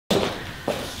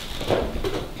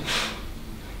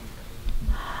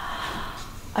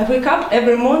I wake up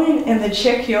every morning and I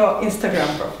check your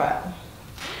Instagram profile.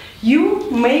 You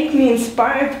make me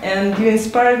inspired, and you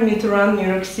inspired me to run New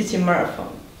York City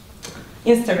Marathon.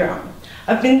 Instagram.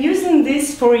 I've been using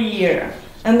this for a year,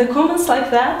 and the comments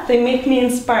like that, they make me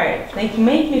inspired. They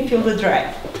make me feel the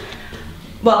drive.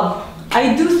 Well,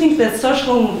 I do think that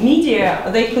social media,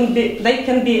 they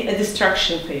can be a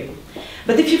distraction for you.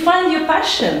 But if you find your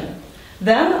passion,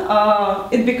 then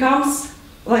it becomes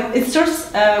like, it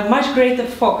starts a much greater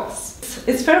focus.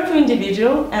 It's fair for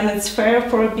individual and it's fair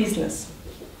for a business.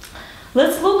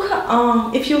 Let's look,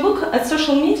 if you look at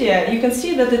social media, you can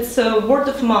see that it's word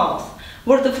of mouth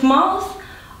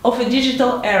of a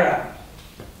digital era.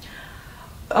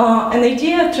 An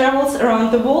idea travels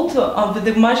around the world with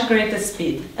a much greater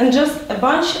speed, and just a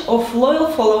bunch of loyal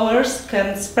followers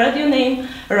can spread your name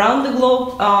around the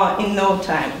globe in no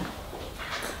time.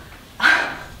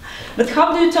 But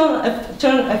how do you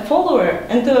turn a follower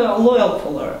into a loyal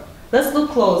follower? Let's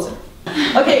look closer.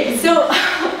 Okay, so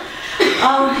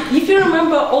if you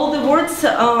remember all the words,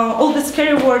 all the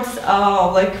scary words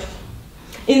like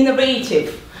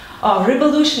innovative,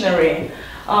 revolutionary,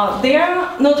 they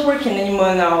are not working anymore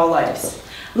in our lives.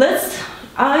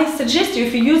 I suggest you,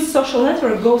 if you use social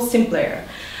network, go simpler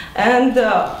and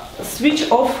switch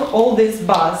off all this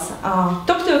buzz.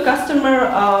 Talk to a customer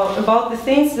about the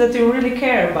things that you really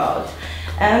care about.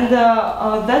 And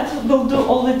that will do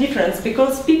all the difference,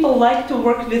 because people like to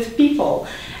work with people.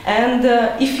 And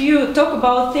if you talk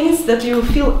about things that you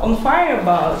feel on fire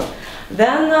about,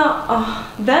 then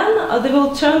they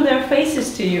will turn their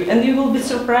faces to you, and you will be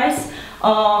surprised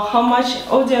how much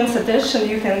audience attention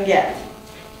you can get.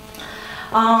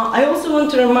 I also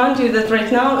want to remind you that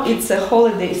right now it's a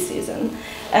holiday season,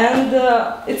 and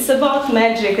it's about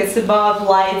magic, it's about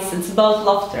lights, it's about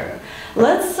laughter.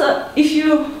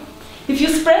 If you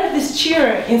spread this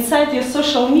cheer inside your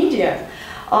social media,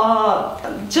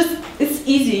 it's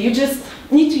easy. You just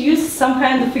need to use some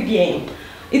kind of a game.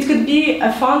 It could be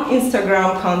a fun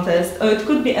Instagram contest, or it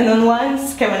could be an online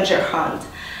scavenger hunt.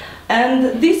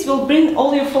 And this will bring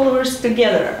all your followers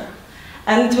together,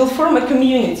 and it will form a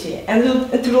community, and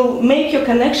it will make your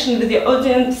connection with your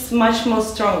audience much more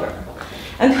stronger.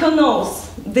 And who knows,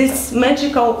 this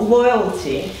magical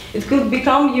loyalty, it could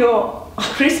become your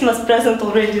Christmas present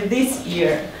already this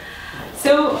year.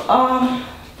 So,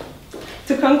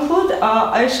 to conclude,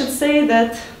 I should say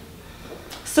that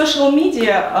social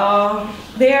media,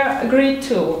 they are a great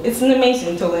tool. It's an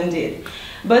amazing tool indeed.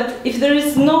 But if there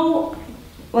is no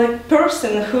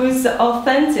person who is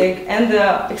authentic and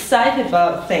excited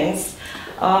about things,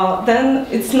 then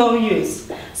it's no use.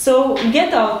 So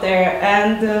get out there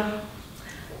and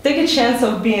take a chance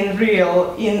of being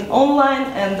real in online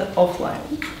and offline.